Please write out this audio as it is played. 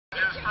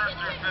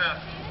through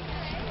fifth.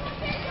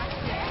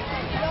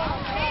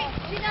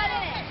 She's not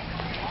in it.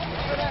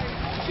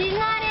 She's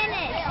not in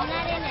it. She's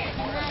not in it.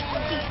 She's not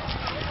in it.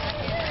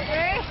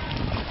 First.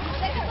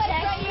 Second place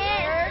right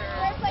here.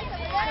 Third place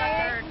over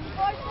there.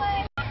 Fourth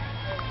place.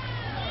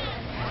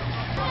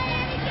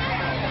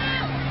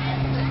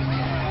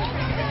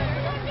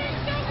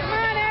 Come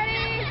on,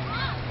 Eddie.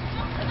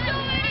 Let's go,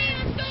 Eddie.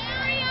 Let's go,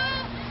 Mario.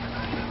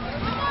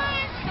 Come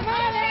on. Come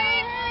on,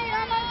 Eddie.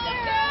 Let's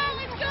go.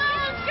 Let's go.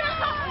 Let's go.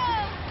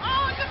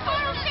 Oh, it's a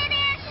photo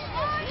finish.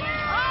 Oh,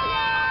 yeah.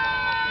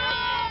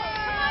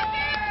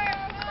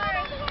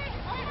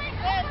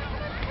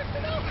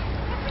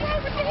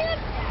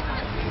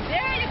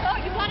 There you go.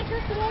 You got to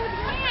touch the wall with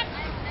your hand.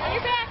 On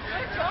your back.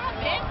 Good job,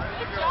 Ben.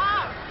 Good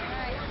job.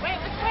 Wait,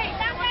 let's wait.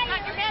 That way.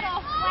 Got your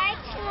medal.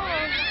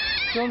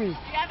 Show me. Do you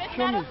have his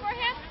Show medal me. for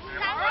him?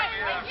 That way.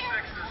 Right here.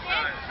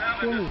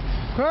 Show me.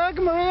 Craig,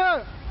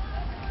 Maria.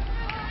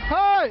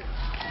 Hi.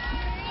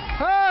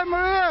 Hi,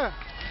 Maria.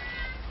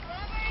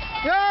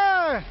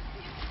 Yay.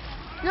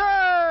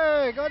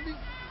 Yay. Got the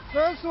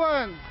first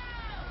one.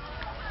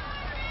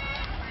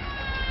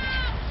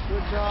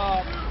 Good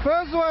job.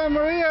 First one,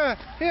 Maria.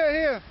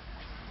 Here.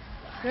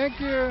 Thank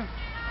you.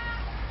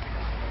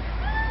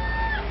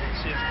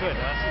 She's good,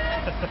 huh?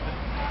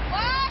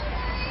 What?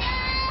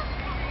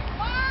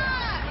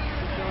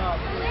 Good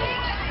job.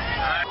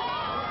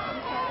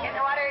 In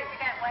the water is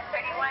event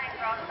 131 and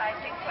girls by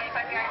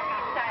 625 yard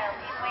freestyle.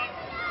 Deep wave,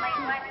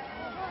 lane 1,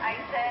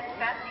 Isa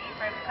Bessie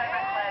from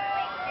Clever Club.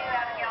 Lane 2,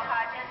 Abigail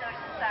Hodges,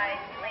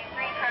 Oceanside. Lane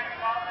 3, Carly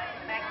Walden,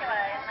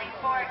 Temecula. In lane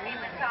 4,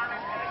 Caitlin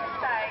Thomas,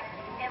 Oceanside.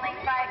 In lane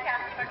 5,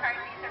 Cassie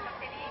McCarthy, Circle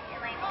City. In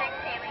lane 6,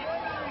 Haley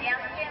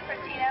Diamskin from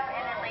Tito.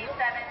 And in lane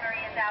 7,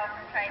 Maria Zhao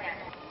from Trident.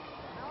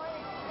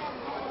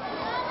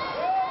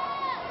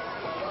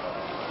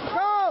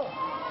 Go!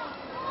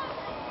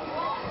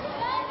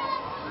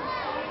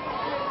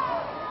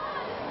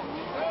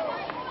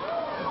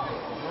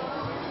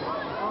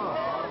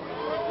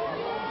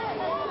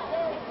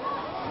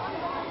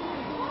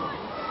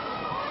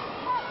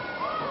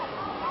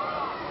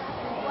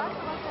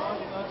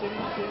 Jadi,